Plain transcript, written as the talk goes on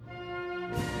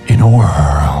In a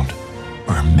world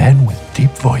where men with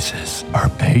deep voices are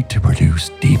paid to produce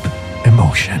deep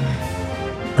emotion,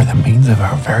 where the means of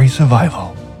our very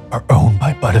survival are owned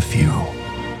by but a few,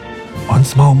 one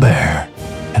small bear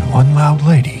and one loud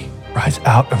lady rise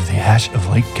out of the ash of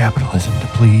late capitalism to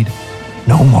plead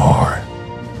no more.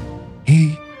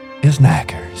 He is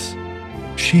Knackers.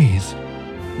 She's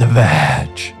the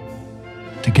Vag.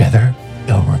 Together,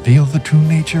 they'll reveal the true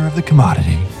nature of the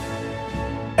commodity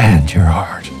and your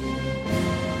heart.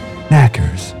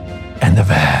 Knackers and the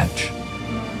Vag.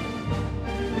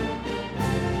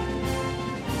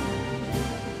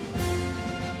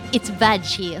 It's Vag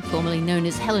here, formerly known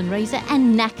as Helen Razor,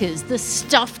 and Knackers, the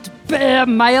stuffed bear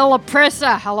male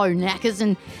oppressor. Hello, Knackers,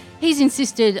 and he's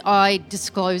insisted I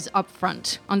disclose up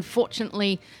front.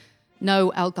 Unfortunately,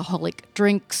 no alcoholic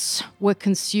drinks were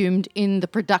consumed in the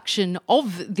production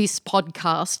of this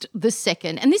podcast, the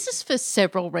second. And this is for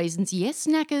several reasons. Yes,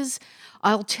 Knackers,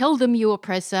 I'll tell them, you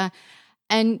oppressor.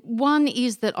 And one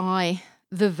is that I,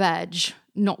 the Vag,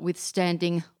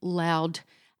 notwithstanding loud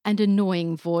and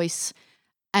annoying voice,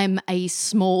 am a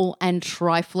small and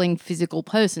trifling physical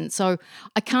person. So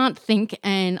I can't think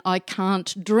and I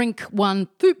can't drink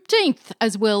 1/15th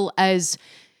as well as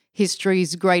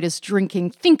history's greatest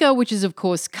drinking thinker, which is, of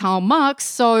course, Karl Marx.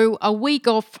 So a week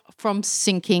off from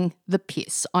sinking the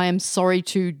piss. I am sorry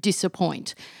to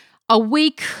disappoint. A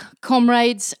week,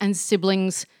 comrades and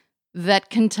siblings, that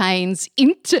contains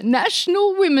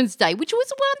International Women's Day, which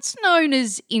was once known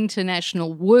as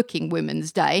International Working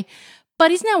Women's Day, but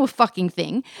is now a fucking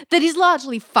thing that is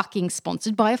largely fucking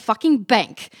sponsored by a fucking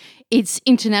bank. It's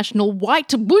International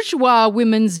White Bourgeois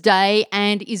Women's Day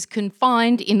and is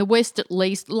confined, in the West at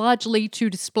least, largely to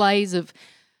displays of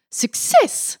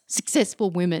successful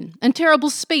women and terrible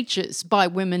speeches by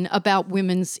women about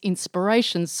women's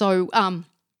inspirations. So,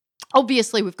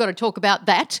 obviously, we've got to talk about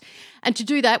that. And to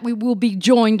do that, we will be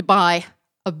joined by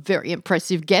a very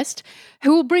impressive guest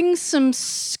who will bring some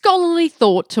scholarly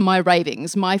thought to my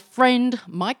ravings. My friend,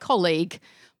 my colleague,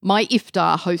 my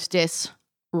iftar hostess,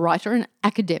 writer and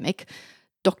academic,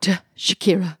 Dr.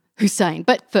 Shakira Hussein.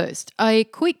 But first, a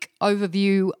quick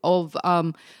overview of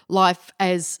life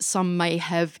as some may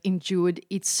have endured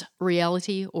its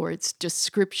reality or its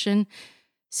description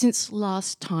since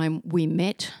last time we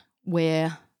met,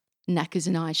 where Knackers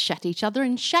and I shat each other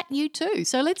and shat you too.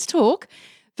 So let's talk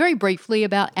very briefly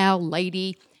about Our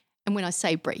Lady, and when I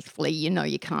say briefly, you know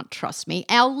you can't trust me,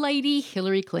 Our Lady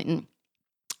Hillary Clinton.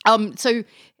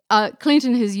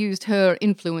 Clinton has used her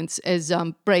influence as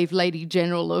brave lady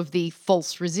general of the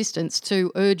false resistance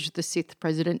to urge the Sith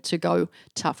president to go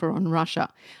tougher on Russia.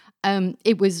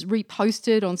 It was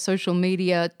reposted on social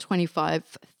media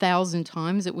 25,000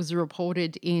 times. It was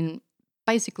reported in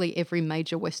basically every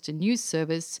major Western news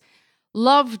service,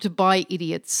 loved by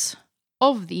idiots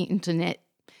of the internet.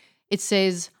 It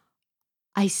says,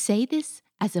 "I say this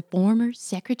as a former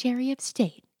Secretary of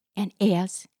State and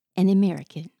as an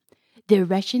American. The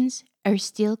Russians are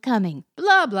still coming."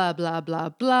 Blah, blah, blah, blah,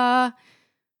 blah.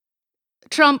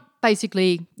 Trump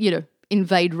basically,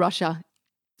 invade Russia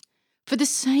for the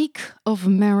sake of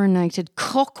marinated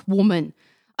cock woman.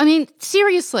 I mean,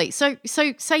 seriously. So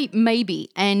say maybe,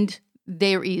 and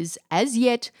there is as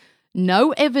yet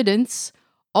no evidence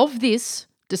of this,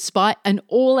 despite an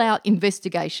all-out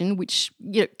investigation which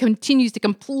continues to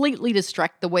completely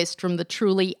distract the West from the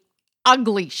truly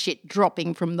ugly shit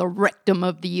dropping from the rectum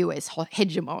of the US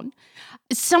hegemon.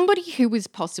 Somebody who was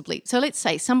possibly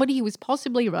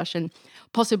Russian,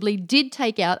 possibly did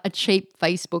take out a cheap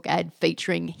Facebook ad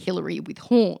featuring Hillary with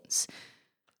horns.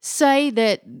 Say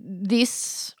that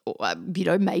this,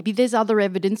 maybe there's other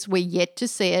evidence, we're yet to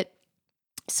see it.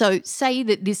 So say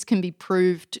that this can be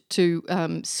proved to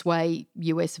sway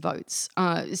US votes.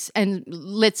 And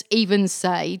let's even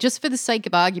say, just for the sake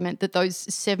of argument, that those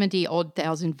 70-odd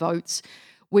thousand votes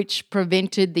which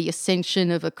prevented the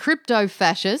ascension of a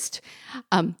crypto-fascist,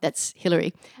 that's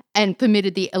Hillary, and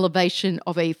permitted the elevation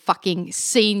of a fucking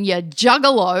senior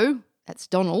juggalo, that's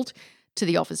Donald, to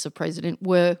the office of president,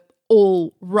 were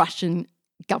all Russian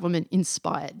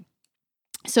government-inspired.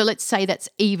 So let's say that's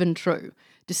even true,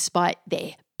 despite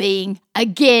there being,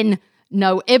 again,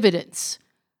 no evidence.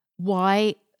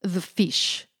 Why the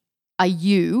fish are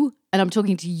you, and I'm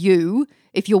talking to you,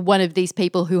 if you're one of these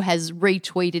people who has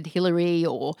retweeted Hillary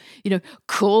or,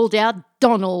 called out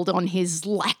Donald on his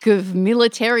lack of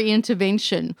military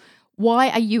intervention, why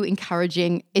are you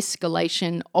encouraging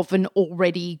escalation of an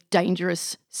already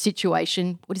dangerous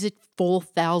situation? What is it,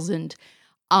 4,000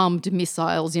 armed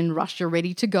missiles in Russia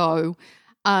ready to go?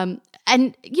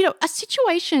 And, a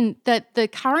situation that the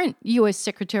current US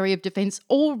Secretary of Defense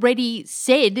already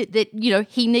said that,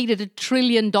 he needed $1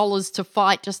 trillion to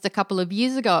fight just a couple of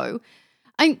years ago.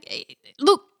 And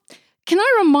look, can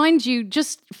I remind you,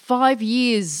 just 5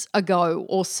 years ago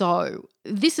or so,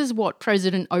 this is what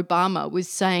President Obama was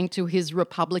saying to his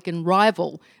Republican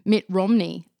rival, Mitt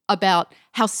Romney, about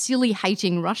how silly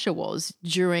hating Russia was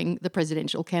during the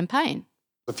presidential campaign.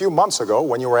 A few months ago,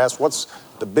 when you were asked what's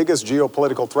the biggest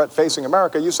geopolitical threat facing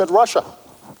America, you said Russia.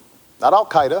 Not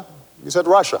Al-Qaeda, you said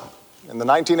Russia. In the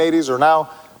 1980s are now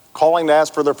calling to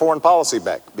ask for their foreign policy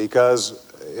back because,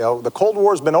 the Cold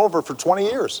War has been over for 20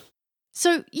 years.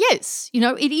 So, yes,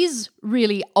 it is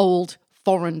really old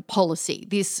foreign policy.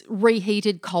 This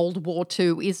reheated Cold War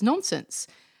II is nonsense.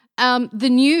 The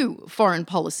new foreign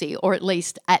policy, or at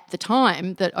least at the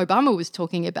time that Obama was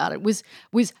talking about it, was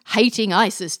hating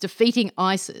ISIS, defeating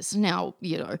ISIS. Now,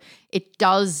 it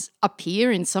does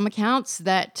appear in some accounts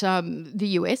that the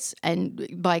US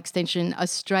and by extension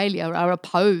Australia are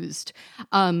opposed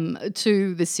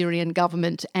to the Syrian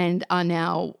government and are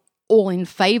now all in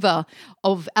favour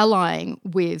of allying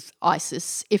with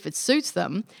ISIS if it suits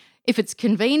them, if it's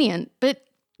convenient. But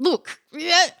look,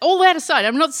 all that aside,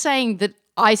 I'm not saying that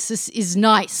ISIS is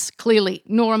nice, clearly,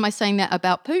 nor am I saying that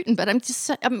about Putin, but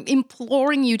I'm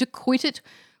imploring you to quit it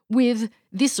with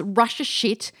this Russia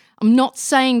shit. I'm not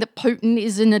saying that Putin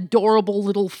is an adorable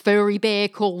little furry bear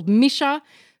called Misha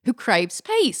who craves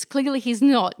peace. Clearly he's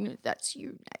not. That's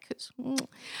you, knackers.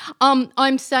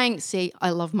 I'm saying, see, I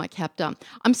love my captor.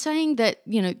 I'm saying that,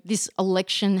 this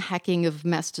election hacking of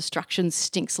mass destruction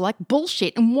stinks like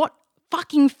bullshit. And what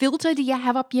fucking filter do you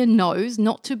have up your nose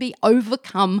not to be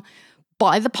overcome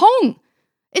by the pong?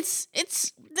 It's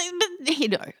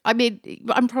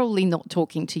I'm probably not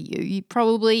talking to you. You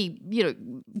probably,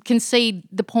 concede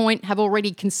the point, have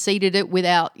already conceded it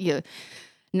without your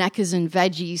knackers and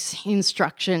veggies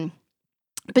instruction.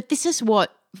 But this is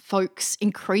what folks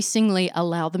increasingly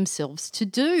allow themselves to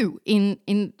do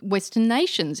in Western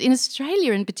nations, in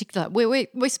Australia in particular, where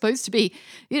we're supposed to be,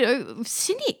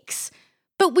 cynics.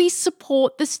 But we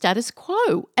support the status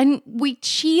quo and we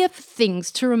cheer for things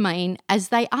to remain as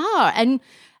they are. And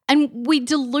we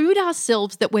delude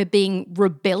ourselves that we're being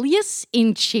rebellious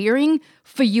in cheering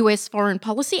for US foreign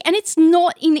policy. And it's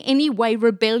not in any way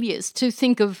rebellious to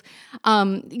think of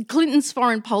Clinton's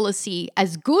foreign policy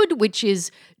as good, which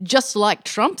is just like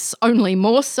Trump's, only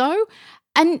more so.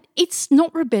 And it's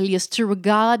not rebellious to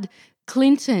regard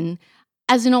Clinton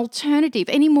as an alternative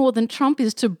any more than Trump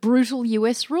is to brutal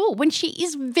US rule, when she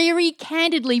is very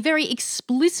candidly, very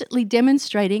explicitly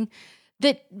demonstrating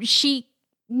that she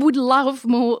would love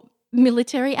more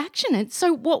military action. And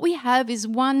so what we have is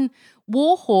one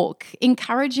war hawk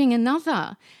encouraging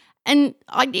another. And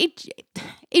it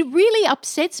really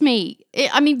upsets me,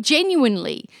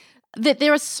 genuinely, that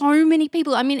there are so many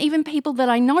people, even people that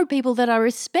I know, people that I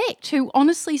respect, who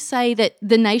honestly say that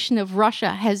the nation of Russia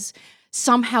has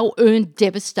somehow earned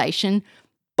devastation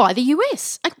by the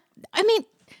US.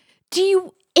 Do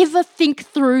you ever think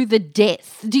through the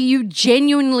death? Do you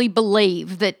genuinely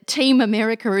believe that Team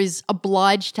America is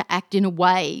obliged to act in a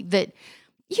way that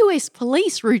US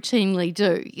police routinely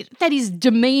do, that is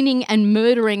demeaning and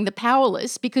murdering the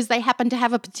powerless because they happen to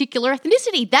have a particular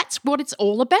ethnicity? That's what it's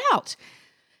all about.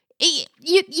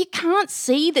 You can't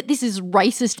see that this is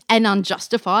racist and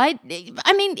unjustified.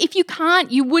 If you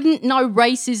can't, you wouldn't know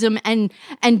racism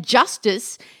and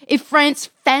justice if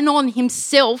Frantz Fanon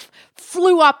himself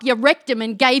flew up your rectum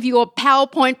and gave you a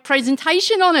PowerPoint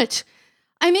presentation on it.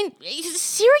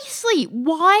 Seriously,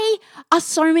 why are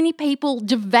so many people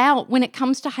devout when it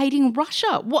comes to hating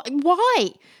Russia? Why?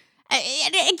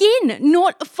 Again,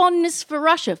 not a fondness for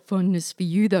Russia. Fondness for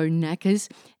you, though, knackers.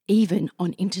 Even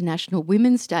on International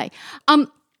Women's Day.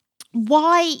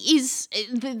 Why is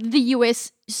the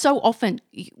US so often,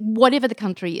 whatever the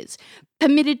country is,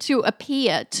 permitted to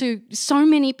appear to so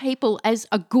many people as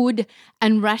a good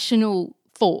and rational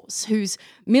force whose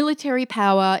military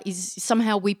power is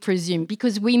somehow, we presume,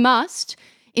 because we must,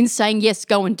 in saying, yes,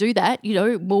 go and do that,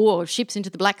 more ships into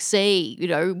the Black Sea,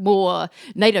 more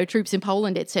NATO troops in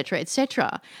Poland, et cetera,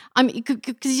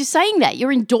 because you're saying that,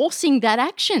 you're endorsing that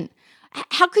action.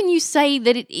 How can you say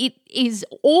that it is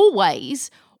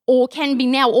always or can be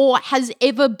now or has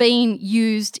ever been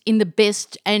used in the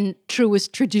best and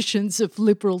truest traditions of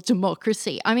liberal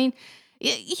democracy?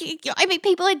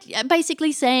 People are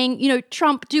basically saying,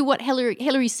 Trump, do what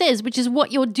Hillary says, which is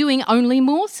what you're doing, only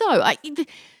more so.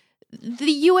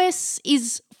 The US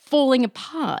is falling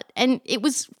apart, and it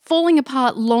was falling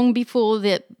apart long before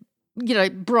the,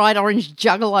 bright orange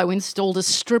juggalo installed a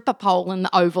stripper pole in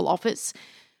the Oval Office.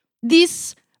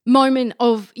 This moment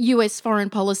of US foreign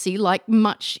policy, like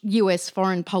much US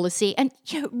foreign policy, and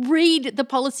read the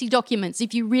policy documents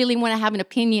if you really want to have an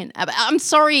opinion. I'm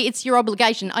sorry, it's your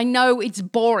obligation. I know it's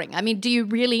boring. I mean, do you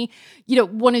really,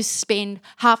 want to spend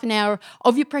half an hour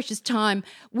of your precious time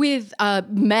with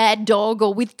Mad Dog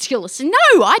or with Tillerson?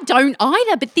 No, I don't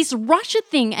either. But this Russia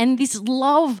thing and this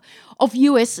love of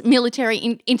US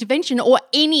military intervention, or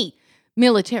any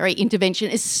military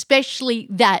intervention, especially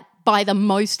that by the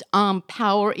most armed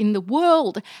power in the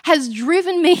world, has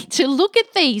driven me to look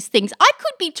at these things. I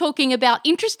could be talking about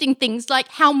interesting things like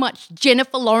how much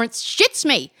Jennifer Lawrence shits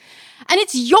me. And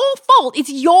it's your fault. It's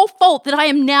your fault that I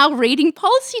am now reading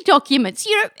policy documents.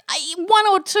 One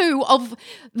or two of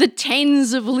the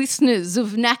tens of listeners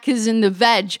of Knackers and the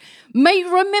Vag may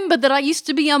remember that I used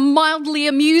to be a mildly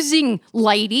amusing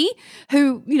lady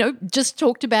who, just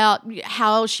talked about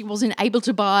how she wasn't able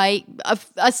to buy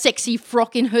a sexy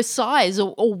frock in her size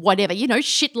or whatever,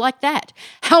 shit like that.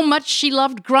 How much she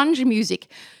loved grunge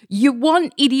music. You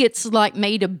want idiots like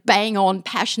me to bang on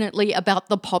passionately about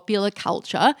the popular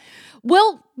culture?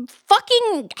 Well,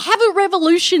 fucking have a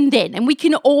revolution then, and we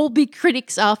can all be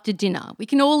critics after dinner. We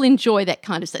can all enjoy that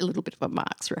kind of a little bit of a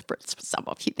Marx reference for some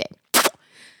of you there.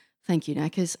 Thank you,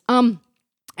 Knackers.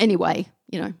 Anyway,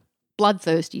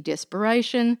 bloodthirsty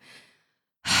desperation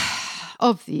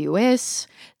of the US.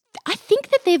 I think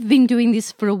that they've been doing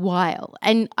this for a while,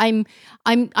 and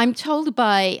I'm told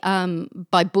by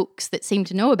books that seem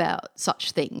to know about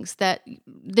such things that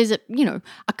there's a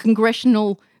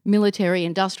congressional military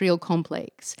industrial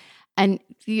complex, and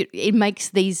it makes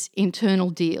these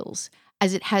internal deals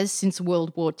as it has since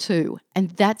World War II, and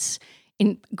that's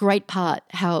in great part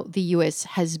how the US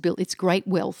has built its great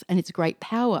wealth and its great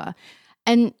power.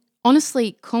 And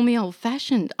honestly, call me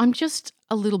old-fashioned, I'm just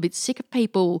a little bit sick of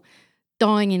people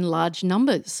dying in large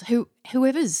numbers.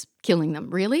 Whoever's killing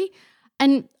them, really.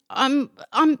 And I'm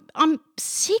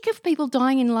sick of people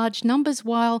dying in large numbers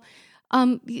while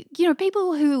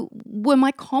people who were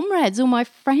my comrades or my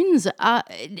friends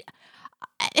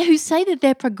who say that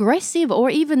they're progressive or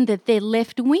even that they're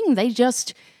left-wing, they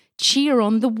just cheer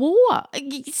on the war.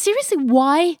 Seriously,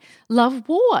 why love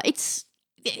war? It's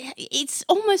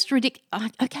almost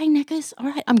ridiculous. Okay, Knackers, all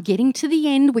right, I'm getting to the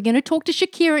end. We're going to talk to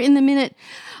Shakira in a minute.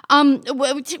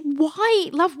 Why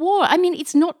love war? I mean,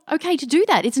 it's not okay to do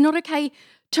that. It's not okay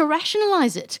to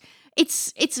rationalise it.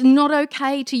 It's not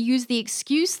okay to use the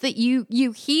excuse that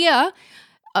you hear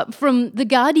from The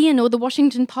Guardian or The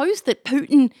Washington Post that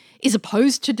Putin is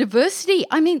opposed to diversity.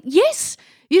 I mean, yes,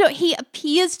 he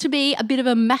appears to be a bit of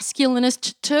a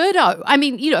masculinist turdo. I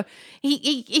mean,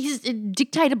 he's a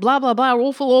dictator, blah, blah, blah,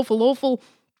 awful.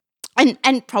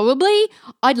 And probably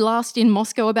I'd last in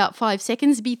Moscow about 5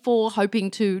 seconds before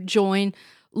hoping to join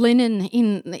Lenin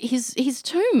in his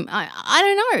tomb. I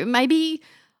don't know, maybe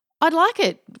I'd like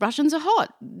it. Russians are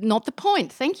hot. Not the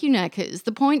point. Thank you, Knackers.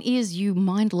 The point is, you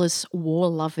mindless,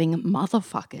 war-loving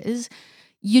motherfuckers,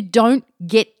 you don't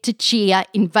get to cheer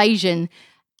invasion.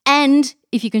 And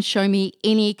if you can show me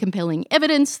any compelling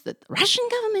evidence that the Russian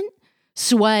government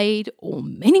swayed or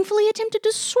meaningfully attempted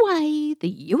to sway the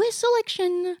US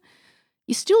election,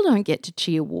 you still don't get to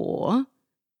cheer war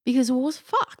because war's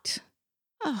fucked.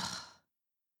 Ugh.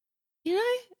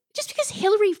 Just because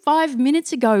Hillary 5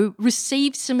 minutes ago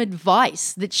received some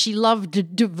advice that she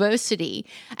loved diversity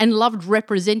and loved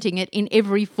representing it in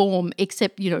every form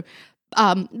except,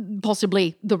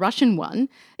 possibly the Russian one,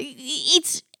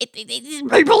 it's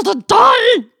people to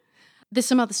die. There's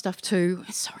some other stuff too.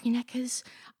 Sorry, Knackers.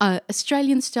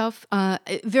 Australian stuff,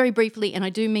 very briefly, and I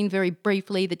do mean very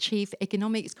briefly, the chief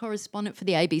economics correspondent for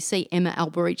the ABC, Emma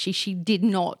Alberici, she did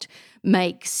not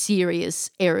make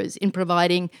serious errors in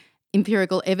providing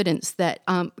empirical evidence that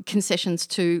concessions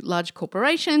to large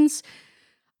corporations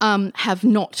have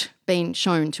not been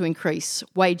shown to increase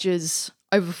wages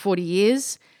over 40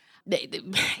 years.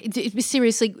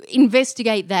 Seriously,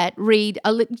 investigate that. Read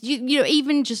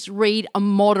even just read a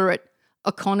moderate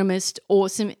economist or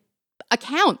some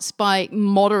accounts by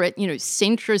moderate,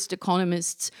 centrist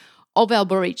economists of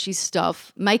Alberici's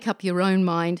stuff. Make up your own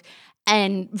mind.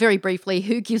 And very briefly,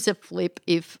 who gives a flip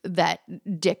if that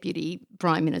deputy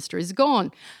prime minister is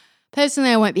gone?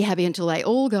 Personally, I won't be happy until they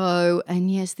all go.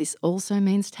 And yes, this also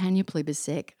means Tanya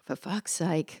Plibersek. For fuck's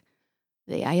sake,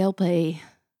 the ALP,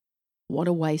 what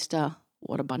a waster,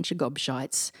 what a bunch of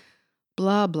gobshites.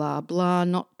 Blah, blah, blah,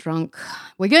 not drunk.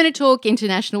 We're going to talk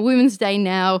International Women's Day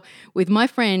now with my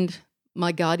friend,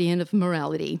 my guardian of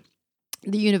morality,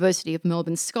 the University of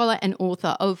Melbourne scholar and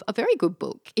author of a very good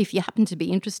book, if you happen to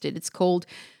be interested. It's called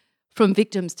From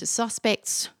Victims to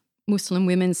Suspects, Muslim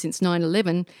women since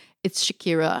 9/11. It's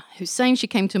Shakira Hussein. She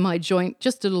came to my joint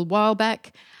just a little while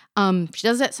back. She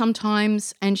does that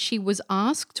sometimes, and she was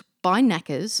asked by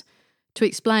Knackers to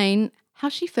explain how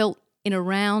she felt in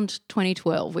around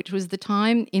 2012, which was the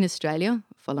time in Australia,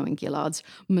 following Gillard's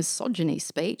misogyny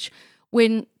speech,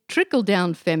 when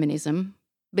trickle-down feminism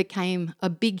became a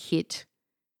big hit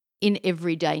in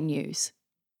everyday news.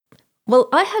 Well,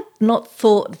 I had not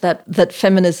thought that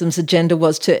feminism's agenda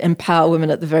was to empower women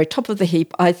at the very top of the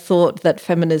heap. I thought that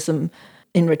feminism,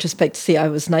 in retrospect, I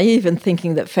was naive in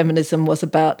thinking that feminism was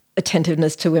about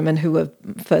attentiveness to women who were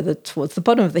further towards the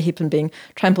bottom of the heap and being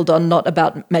trampled on, not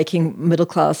about making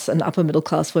middle-class and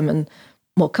upper-middle-class women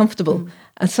more comfortable.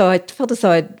 And so I felt as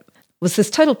though I was this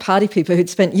total party pooper who'd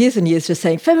spent years and years just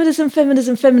saying feminism,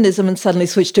 feminism, feminism, and suddenly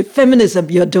switched to feminism,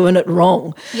 you're doing it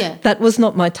wrong. Yeah. That was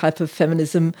not my type of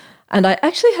feminism. And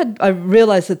I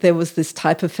realised that there was this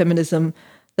type of feminism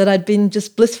that I'd been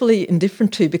just blissfully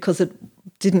indifferent to because it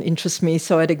didn't interest me,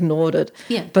 so I'd ignored it.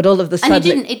 Yeah. But all of a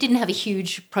sudden... And it didn't have a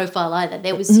huge profile either.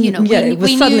 There was, it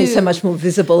was suddenly so much more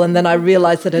visible, and then I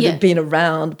realised that it had been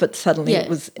around, but suddenly it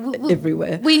was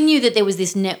everywhere. We knew that there was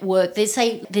this network. There's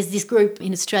this group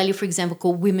in Australia, for example,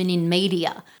 called Women in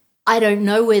Media. I don't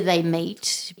know where they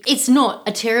meet. It's not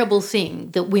a terrible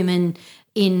thing that women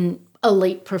in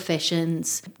elite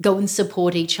professions go and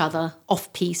support each other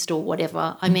off-piste or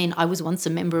whatever. I mean, I was once a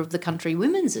member of the Country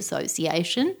Women's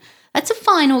Association. That's a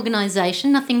fine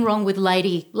organisation. Nothing wrong with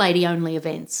lady-only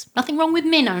events. Nothing wrong with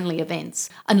men-only events.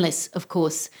 Unless, of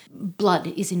course, blood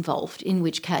is involved, in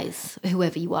which case,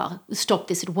 whoever you are, stop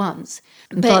this at once.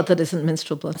 Blood that isn't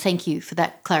menstrual blood. Thank you for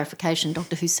that clarification,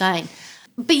 Dr. Hussein.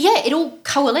 But yeah, it all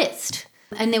coalesced.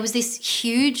 And there was this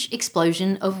huge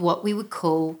explosion of what we would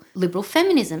call liberal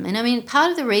feminism. And I mean, part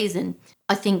of the reason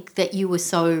I think that you were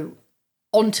so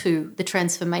onto the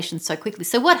transformation so quickly.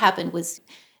 So what happened was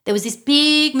there was this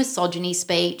big misogyny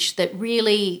speech that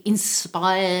really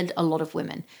inspired a lot of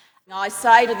women. I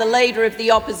say to the Leader of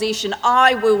the Opposition,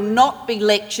 I will not be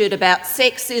lectured about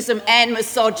sexism and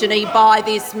misogyny by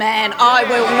this man. I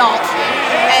will not.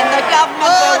 And the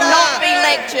government will not be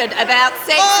lectured about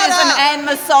sexism and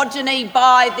misogyny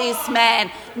by this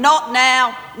man. Not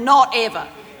now, not ever.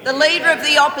 The Leader of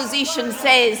the Opposition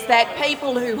says that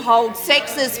people who hold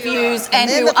sexist views and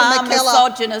who are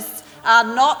misogynists are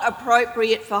not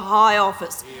appropriate for high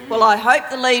office. Well, I hope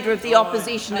the Leader of the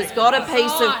Opposition has got a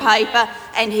piece of paper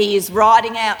and he is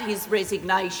writing out his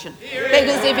resignation.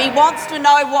 Because if he wants to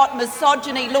know what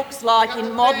misogyny looks like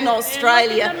in modern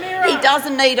Australia, he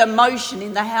doesn't need a motion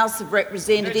in the House of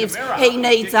Representatives, he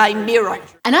needs a mirror.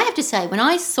 And I have to say, when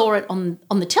I saw it on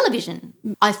the television,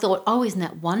 I thought, oh, isn't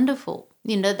that wonderful?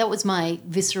 You know, that was my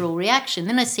visceral reaction.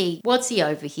 Then I see, what's he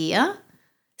over here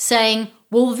saying,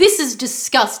 well, this is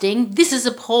disgusting, this is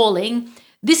appalling,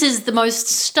 this is the most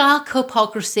stark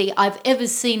hypocrisy I've ever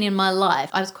seen in my life.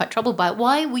 I was quite troubled by it.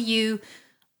 Why were you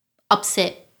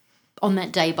upset on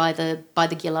that day by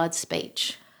the Gillard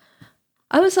speech?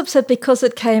 I was upset because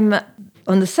it came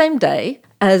on the same day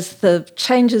as the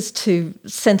changes to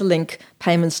Centrelink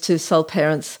payments to sole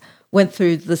parents went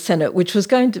through the Senate, which was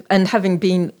going to, and having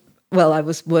been, well, I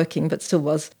was working but still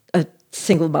was a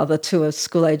single mother to a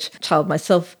school-age child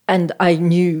myself, and I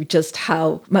knew just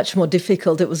how much more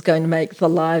difficult it was going to make the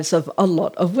lives of a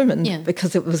lot of women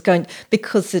because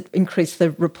it increased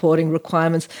the reporting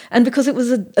requirements, and because it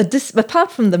was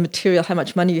apart from the material, how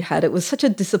much money you had, it was such a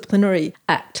disciplinary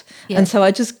act, and so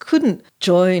I just couldn't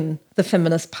join the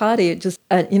feminist party. It just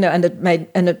and it made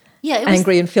it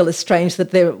angry and feel estranged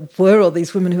that there were all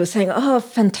these women who were saying, "Oh,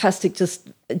 fantastic!"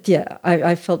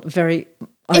 I felt very.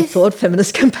 I thought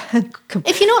feminist campaign.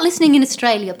 If you're not listening in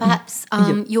Australia, perhaps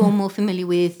you're more familiar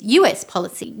with US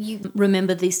policy. You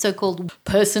remember the so-called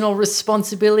Personal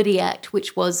Responsibility Act,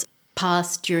 which was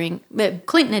passed during the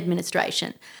Clinton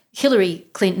administration. Hillary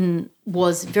Clinton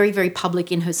was very, very public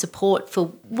in her support for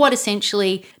what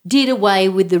essentially did away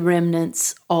with the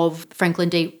remnants of Franklin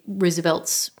D.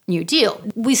 Roosevelt's New Deal.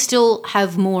 We still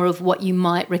have more of what you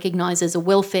might recognise as a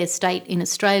welfare state in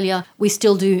Australia. We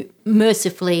still do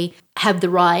mercifully have the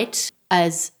right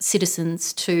as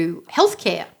citizens to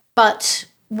healthcare. But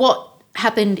what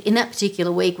happened in that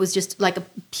particular week was just like a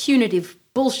punitive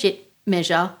bullshit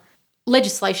measure,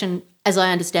 legislation, as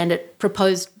I understand it,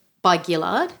 proposed by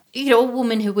Gillard. A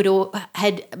woman who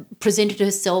had presented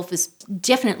herself as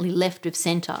definitely left of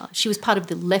centre. She was part of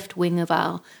the left wing of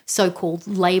our so-called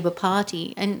Labor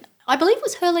Party, and I believe it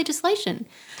was her legislation.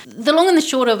 The long and the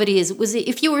short of it was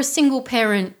if you were a single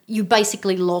parent, you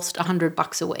basically lost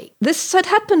 $100 a week. This had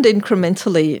happened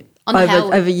incrementally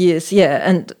over years,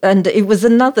 and it was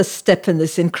another step in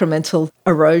this incremental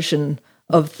erosion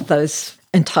of those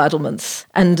entitlements.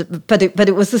 But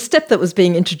it was a step that was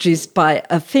being introduced by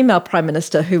a female prime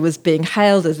minister who was being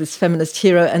hailed as this feminist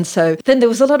hero. And so then there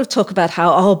was a lot of talk about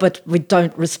how, but we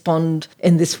don't respond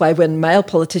in this way when male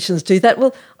politicians do that.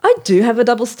 Well, I do have a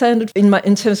double standard in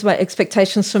terms of my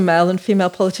expectations from male and female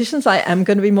politicians. I am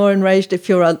going to be more enraged if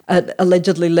you're an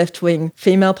allegedly left-wing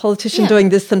female politician doing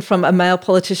this than from a male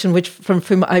politician, from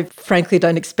whom I frankly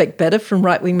don't expect better from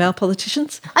right-wing male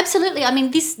politicians. Absolutely. I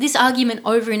mean, this argument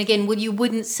over and again, well, you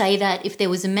wouldn't say that if there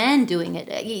was a man doing it.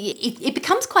 It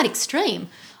becomes quite extreme.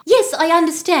 Yes, I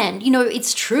understand.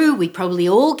 It's true. We probably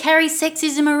all carry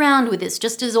sexism around with us,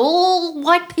 just as all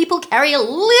white people carry a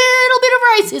little bit of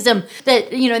racism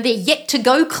that, they're yet to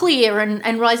go clear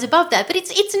and rise above that. But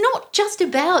it's not just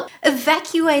about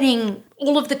evacuating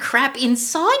all of the crap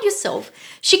inside yourself.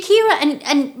 Shakira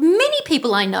and many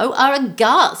people I know are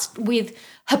aghast with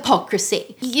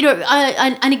hypocrisy.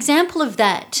 An example of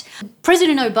that,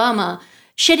 President Obama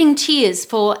shedding tears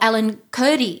for Alan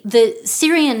Kurdi, the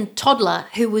Syrian toddler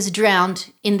who was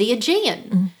drowned in the Aegean.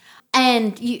 Mm.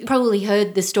 And you probably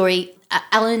heard the story.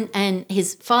 Alan and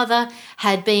his father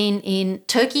had been in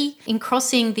Turkey in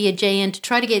crossing the Aegean to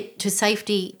try to get to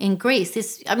safety in Greece.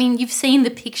 You've seen the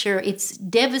picture. It's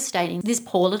devastating. This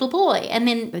poor little boy. And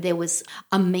then there was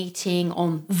a meeting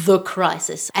on the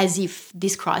crisis, as if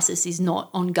this crisis is not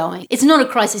ongoing. It's not a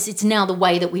crisis. It's now the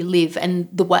way that we live and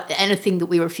a thing that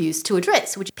we refuse to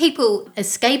address, which people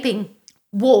escaping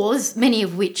wars, many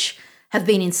of which have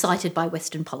been incited by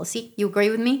Western policy. You agree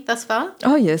with me thus far?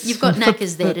 Oh, yes. You've got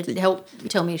knackers there to help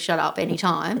tell me to shut up any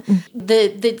time.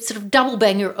 The sort of double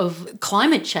banger of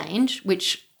climate change,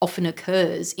 which often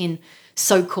occurs in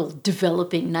so-called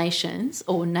developing nations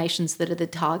or nations that are the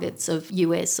targets of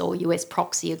US or US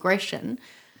proxy aggression.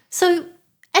 So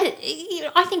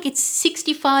I think it's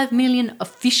 65 million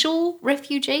official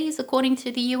refugees, according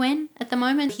to the UN at the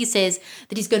moment. He says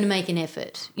that he's going to make an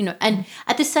effort, and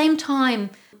at the same time,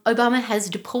 Obama has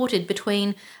deported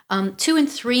between 2 and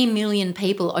 3 million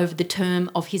people over the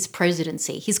term of his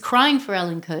presidency. He's crying for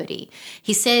Alan Kurdi.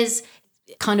 He says,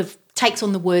 kind of takes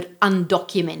on the word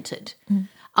undocumented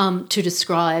to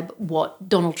describe what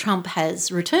Donald Trump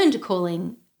has returned to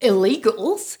calling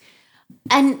illegals.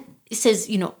 And he says,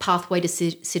 pathway to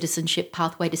citizenship,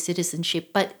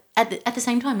 but at the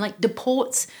same time,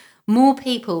 deports more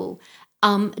people,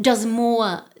 does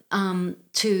more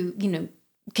to,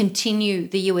 continue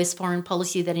the US foreign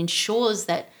policy that ensures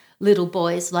that little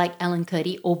boys like Alan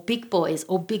Kurdi or big boys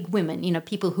or big women,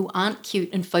 people who aren't cute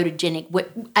and photogenic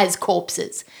as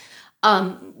corpses,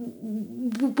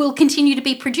 will continue to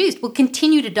be produced, will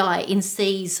continue to die in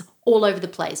seas all over the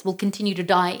place, will continue to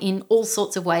die in all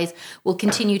sorts of ways, will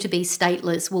continue to be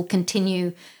stateless, will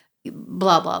continue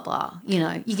blah, blah, blah.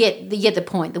 You get the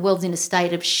point. The world's in a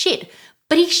state of shit.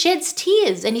 But he sheds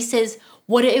tears and he says,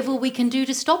 whatever we can do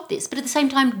to stop this, but at the same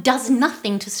time does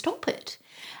nothing to stop it.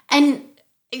 And,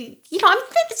 I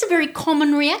think it's a very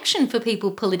common reaction for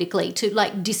people politically to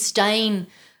disdain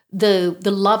the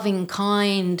loving,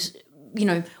 kind,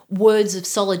 words of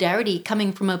solidarity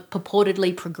coming from a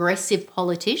purportedly progressive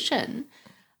politician.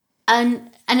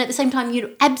 And at the same time,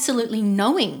 absolutely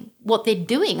knowing what they're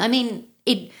doing.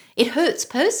 It hurts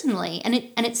personally and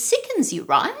it sickens you,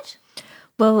 right?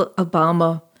 Well,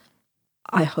 Obama,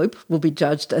 I hope, will be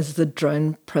judged as the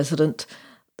drone president,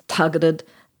 targeted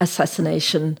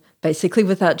assassination, basically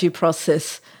without due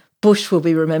process. Bush will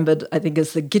be remembered, I think,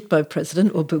 as the Gitmo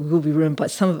president, or will be remembered by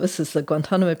some of us as the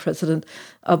Guantanamo president.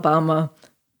 Obama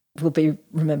will be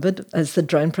remembered as the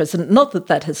drone president. Not that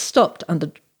that has stopped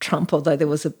under Trump, although there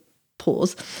was a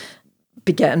pause.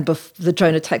 The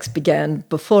drone attacks began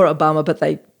before Obama, but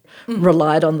they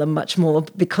relied on them much more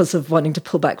because of wanting to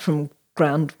pull back from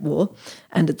ground war,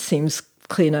 and it seems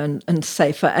cleaner and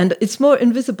safer, and it's more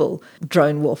invisible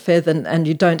drone warfare and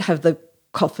you don't have the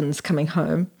coffins coming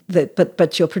home.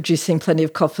 But you're producing plenty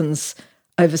of coffins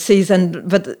overseas,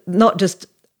 but not just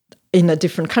in a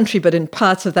different country, but in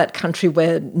parts of that country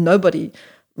where nobody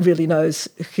really knows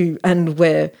who, and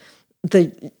where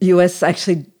the US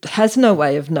actually has no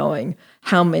way of knowing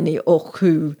how many or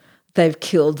who they've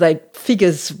killed.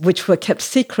 Figures which were kept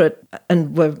secret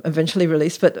and were eventually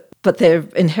released, but they're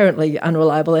inherently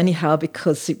unreliable anyhow,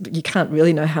 because you can't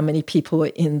really know how many people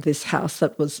were in this house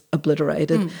that was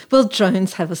obliterated. Well,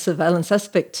 drones have a surveillance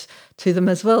aspect to them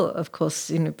as well, of course,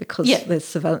 because there's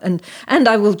surveillance. And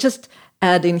I will just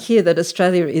add in here that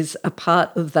Australia is a part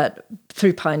of that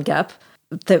through Pine Gap,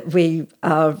 that we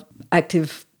are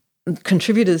active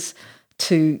contributors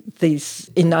to these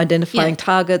in identifying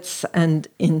targets, and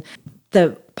in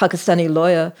the Pakistani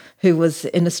lawyer who was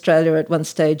in Australia at one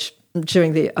stage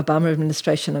during the Obama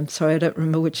administration, I'm sorry, I don't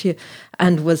remember which year,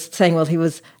 and was saying, well, he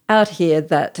was out here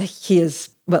that he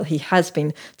has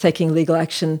been taking legal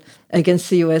action against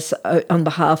the US on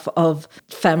behalf of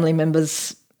family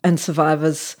members and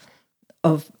survivors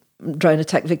of drone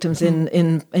attack victims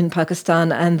in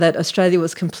Pakistan, and that Australia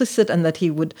was complicit and that he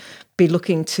would be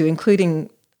looking to including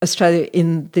Australia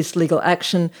in this legal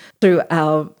action through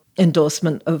our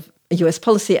endorsement of US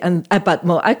policy, and but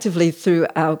more actively through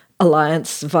our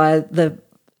alliance via the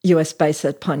US base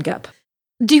at Pine Gap.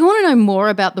 Do you want to know more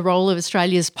about the role of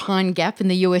Australia's Pine Gap in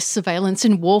the US surveillance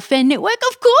and warfare network?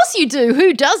 Of course you do.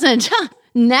 Who doesn't?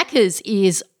 Knackers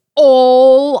is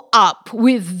all up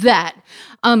with that.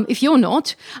 If you're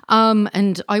not,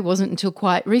 and I wasn't until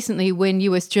quite recently when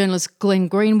US journalist Glenn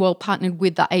Greenwald partnered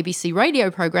with the ABC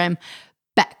radio program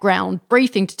Background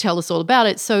Briefing to tell us all about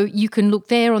it. So you can look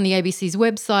there on the ABC's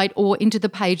website or into the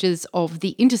pages of The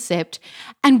Intercept.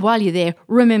 And while you're there,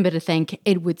 remember to thank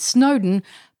Edward Snowden,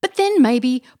 but then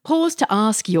maybe pause to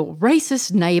ask your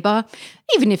racist neighbour,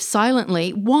 even if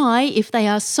silently, why, if they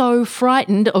are so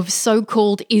frightened of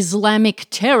so-called Islamic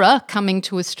terror coming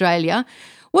to Australia,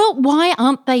 well, why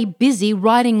aren't they busy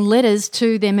writing letters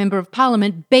to their Member of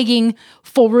Parliament begging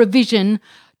for revision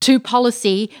to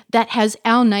policy that has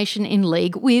our nation in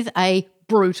league with a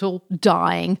brutal,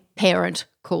 dying parent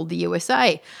called the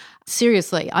USA?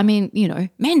 Seriously, I mean,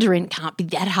 Mandarin can't be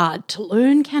that hard to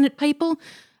learn, can it, people?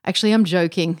 Actually, I'm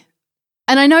joking.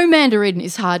 And I know Mandarin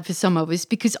is hard for some of us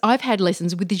because I've had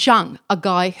lessons with Zhang, a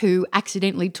guy who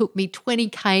accidentally took me 20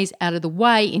 Ks out of the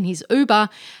way in his Uber,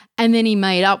 and then he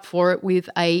made up for it with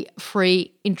a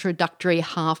free introductory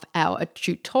half-hour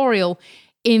tutorial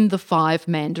in the 5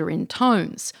 Mandarin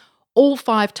tones. All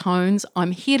 5 tones,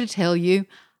 I'm here to tell you,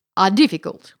 are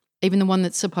difficult, even the one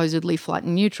that's supposedly flight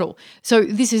and neutral. So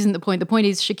this isn't the point. The point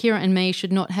is Shakira and me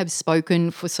should not have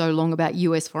spoken for so long about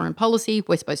US foreign policy.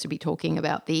 We're supposed to be talking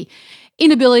about the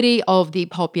inability of the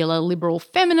popular liberal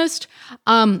feminist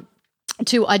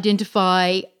to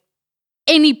identify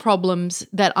any problems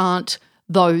that aren't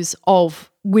those of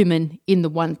women in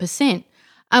the 1%.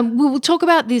 We will talk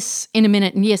about this in a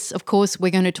minute, and yes, of course,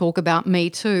 we're going to talk about Me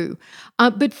Too.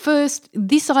 But first,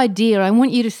 this idea, I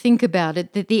want you to think about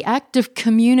it, that the act of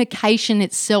communication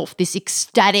itself, this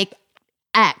ecstatic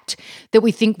act that we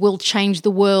think will change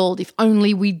the world if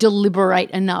only we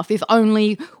deliberate enough, if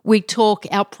only we talk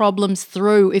our problems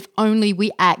through, if only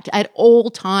we act at all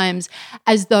times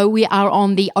as though we are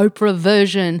on the Oprah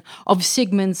version of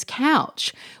Sigmund's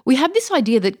couch. We have this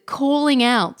idea that calling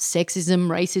out sexism,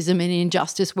 racism and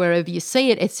injustice wherever you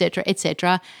see it,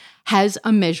 etc., has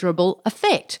a measurable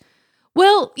effect.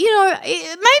 Well,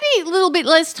 maybe a little bit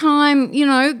less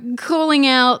time, calling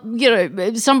out,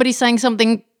 somebody saying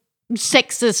something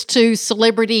sexist to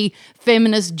celebrity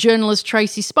feminist journalist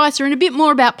Tracy Spicer, and a bit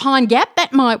more about Pine Gap,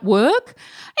 that might work.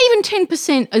 Even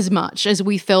 10% as much as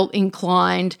we felt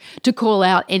inclined to call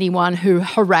out anyone who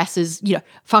harasses,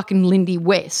 fucking Lindy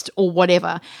West or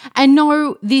whatever. And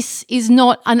no, this is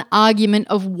not an argument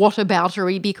of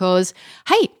whataboutery because,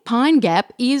 hey, Pine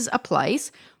Gap is a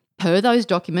place, per those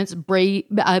documents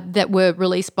that were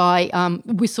released by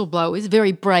whistleblowers,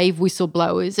 very brave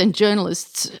whistleblowers and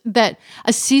journalists that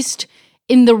assist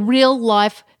in the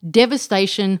real-life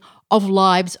devastation of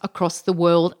lives across the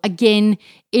world, again,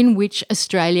 in which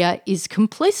Australia is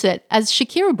complicit, as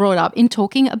Shakira brought up in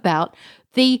talking about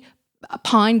the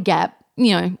Pine Gap.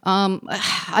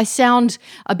 I sound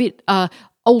a bit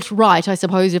alt-right, I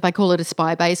suppose, if I call it a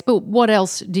spy base, but what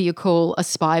else do you call a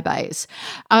spy base?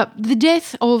 The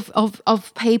death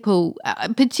of people,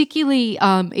 particularly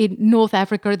in North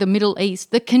Africa, the Middle East,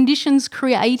 the conditions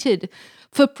created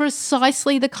for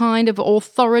precisely the kind of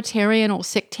authoritarian or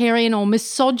sectarian or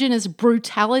misogynist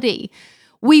brutality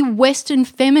we Western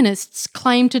feminists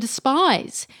claim to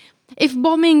despise. If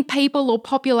bombing people or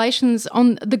populations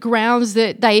on the grounds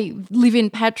that they live in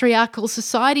patriarchal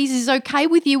societies is okay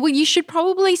with you, well, you should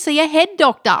probably see a head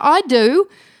doctor. I do.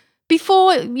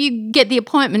 Before you get the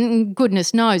appointment, and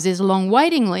goodness knows there's a long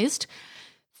waiting list,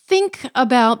 think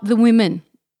about the women,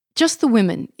 just the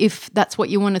women, if that's what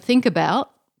you want to think about.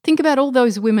 Think about all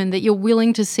those women that you're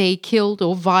willing to see killed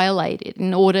or violated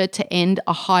in order to end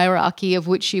a hierarchy of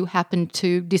which you happen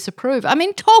to disapprove. I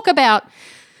mean, talk about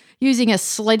using a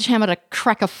sledgehammer to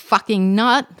crack a fucking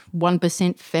nut.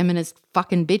 1% feminist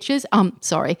fucking bitches.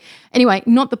 Sorry. Anyway,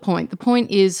 not the point. The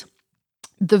point is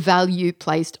the value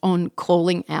placed on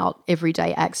calling out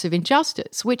everyday acts of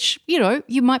injustice, which,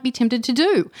 you might be tempted to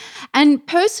do. And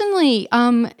personally,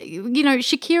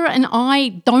 Shakira and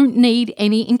I don't need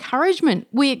any encouragement.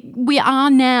 We are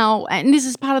now, and this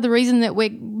is part of the reason that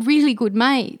we're really good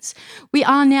mates, we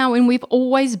are now, and we've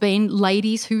always been,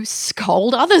 ladies who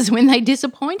scold others when they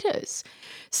disappoint us.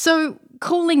 So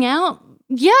calling out,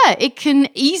 it can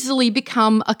easily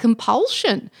become a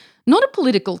compulsion, not a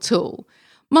political tool.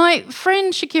 My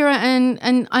friend Shakira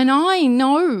and I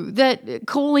know that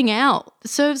calling out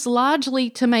serves largely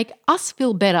to make us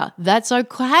feel better. That's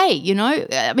okay,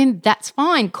 that's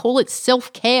fine. Call it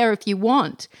self-care if you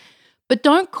want. But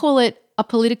don't call it a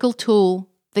political tool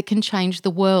that can change the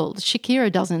world.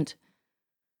 Shakira doesn't.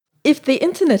 If the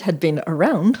internet had been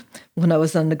around when I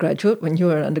was undergraduate, when you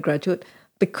were an undergraduate,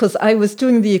 because I was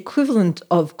doing the equivalent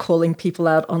of calling people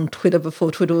out on Twitter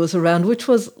before Twitter was around, which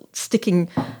was sticking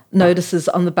notices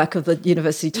on the back of the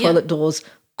university toilet doors,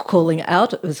 calling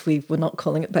out, as we were not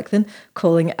calling it back then,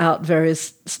 calling out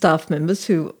various staff members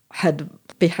who had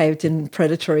behaved in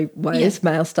predatory ways,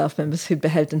 male staff members who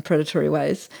behaved in predatory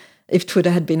ways. If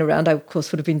Twitter had been around, I, of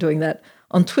course, would have been doing that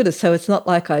on Twitter. So it's not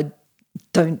like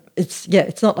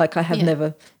it's not like I have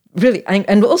never really,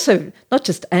 and also not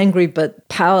just angry, but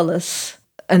powerless.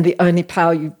 And the only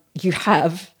power you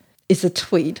have is a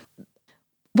tweet.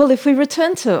 Well, if we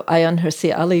return to Ayaan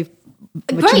Hirsi Ali,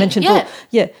 which you mentioned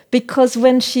before, because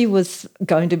when she was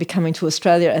going to be coming to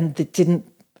Australia and it didn't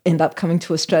end up coming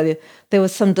to Australia, there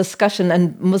was some discussion,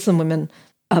 and Muslim women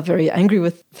are very angry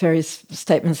with various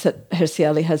statements that Hirsi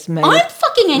Ali has made. I'm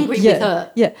fucking angry with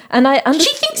her. Yeah, and I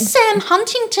understand. She thinks Sam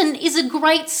Huntington is a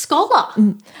great scholar.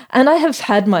 And I have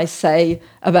had my say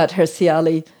about Hirsi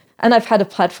Ali, and I've had a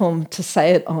platform to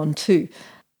say it on too,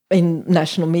 in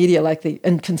national media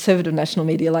and conservative national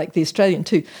media like the Australian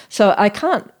too. So I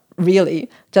can't really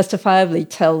justifiably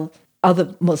tell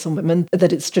other Muslim women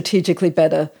that it's strategically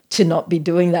better to not be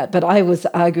doing that. But I was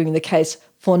arguing the case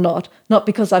for not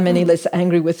because I'm any less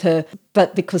angry with her,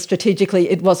 but because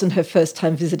strategically it wasn't her first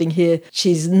time visiting here.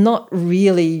 She's not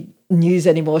really news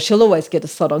anymore. She'll always get a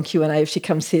slot on Q&A if she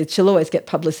comes here. She'll always get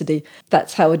publicity.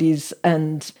 That's how it is.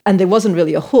 And there wasn't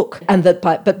really a hook. And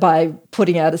by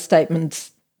putting out a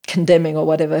statement condemning or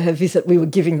whatever her visit, we were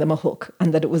giving them a hook,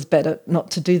 and that it was better not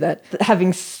to do that.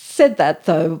 Having said that,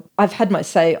 though, I've had my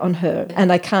say on her,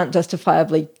 and I can't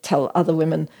justifiably tell other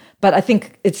women. But I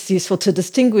think it's useful to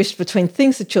distinguish between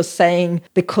things that you're saying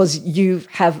because you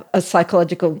have a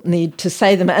psychological need to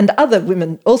say them, and other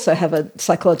women also have a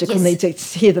psychological need to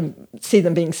see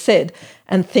them being said,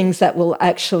 and things that will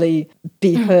actually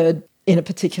be heard in a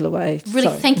particular way.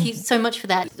 Really, thank you so much for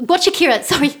that. What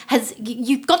Shakira,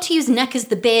 you've got to use Knack as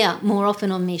the bear more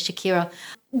often on me, Shakira.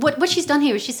 What she's done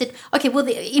here is she said, okay, well,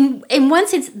 in one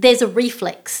sense, there's a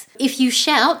reflex. If you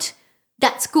shout,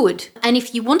 that's good. And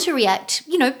if you want to react,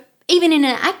 even in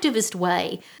an activist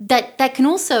way, that can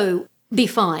also be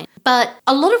fine. But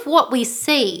a lot of what we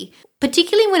see,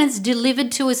 particularly when it's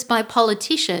delivered to us by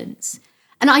politicians,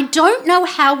 and I don't know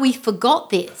how we forgot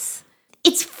this,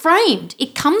 it's framed.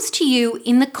 It comes to you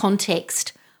in the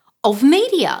context of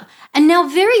media. And now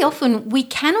very often we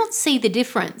cannot see the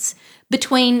difference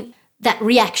between that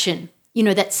reaction,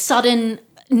 that sudden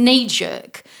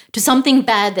knee-jerk to something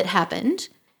bad that happened,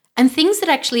 and things that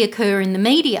actually occur in the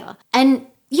media. And,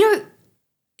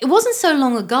 it wasn't so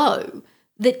long ago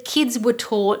that kids were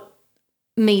taught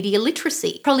media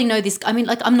literacy. Probably know this. I mean,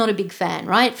 I'm not a big fan,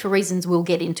 right, for reasons we'll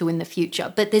get into in the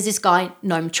future. But there's this guy,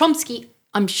 Noam Chomsky.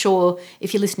 I'm sure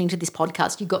if you're listening to this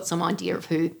podcast, you've got some idea of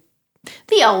who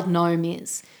the old Noam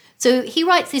is. So he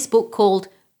writes this book called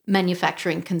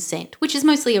Manufacturing Consent, which is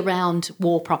mostly around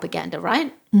war propaganda,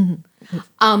 right?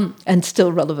 Mm-hmm. And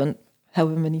still relevant,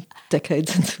 however many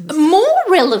decades. More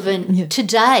relevant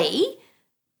today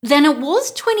than it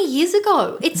was 20 years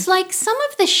ago. It's like some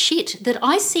of the shit that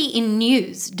I see in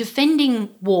news defending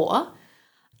war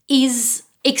is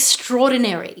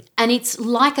extraordinary, and it's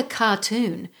like a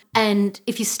cartoon. And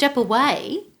if you step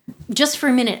away just for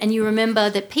a minute and you remember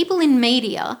that people in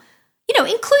media,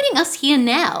 including us here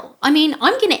now, I mean,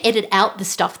 I'm going to edit out the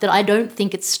stuff that I don't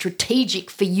think it's strategic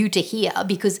for you to hear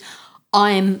because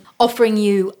I'm offering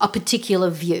you a particular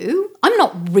view. I'm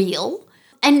not real.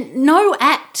 And no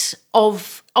act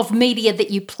of media that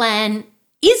you plan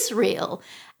is real.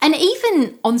 And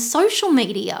even on social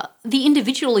media, the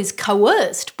individual is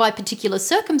coerced by particular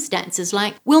circumstances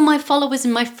like, will my followers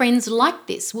and my friends like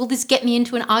this? Will this get me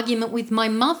into an argument with my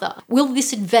mother? Will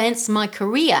this advance my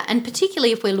career? And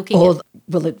particularly if we're looking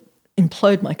will it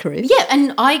implode my career. Yeah,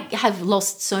 and I have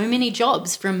lost so many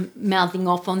jobs from mouthing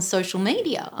off on social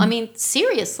media. I mean,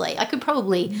 seriously, I could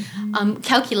probably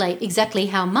calculate exactly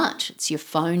how much. It's your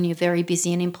phone, you're very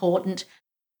busy and important.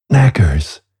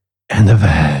 Knackers and the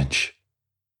Vag,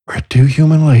 where two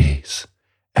human ladies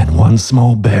and one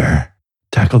small bear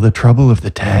tackle the trouble of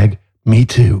the tag Me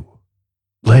Too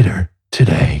later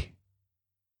today.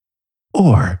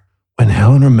 Or when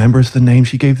Helen remembers the name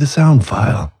she gave the sound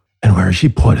file and where she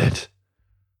put it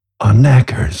on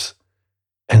Knackers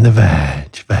and the Vag.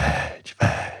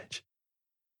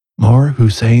 More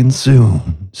Hussein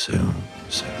soon.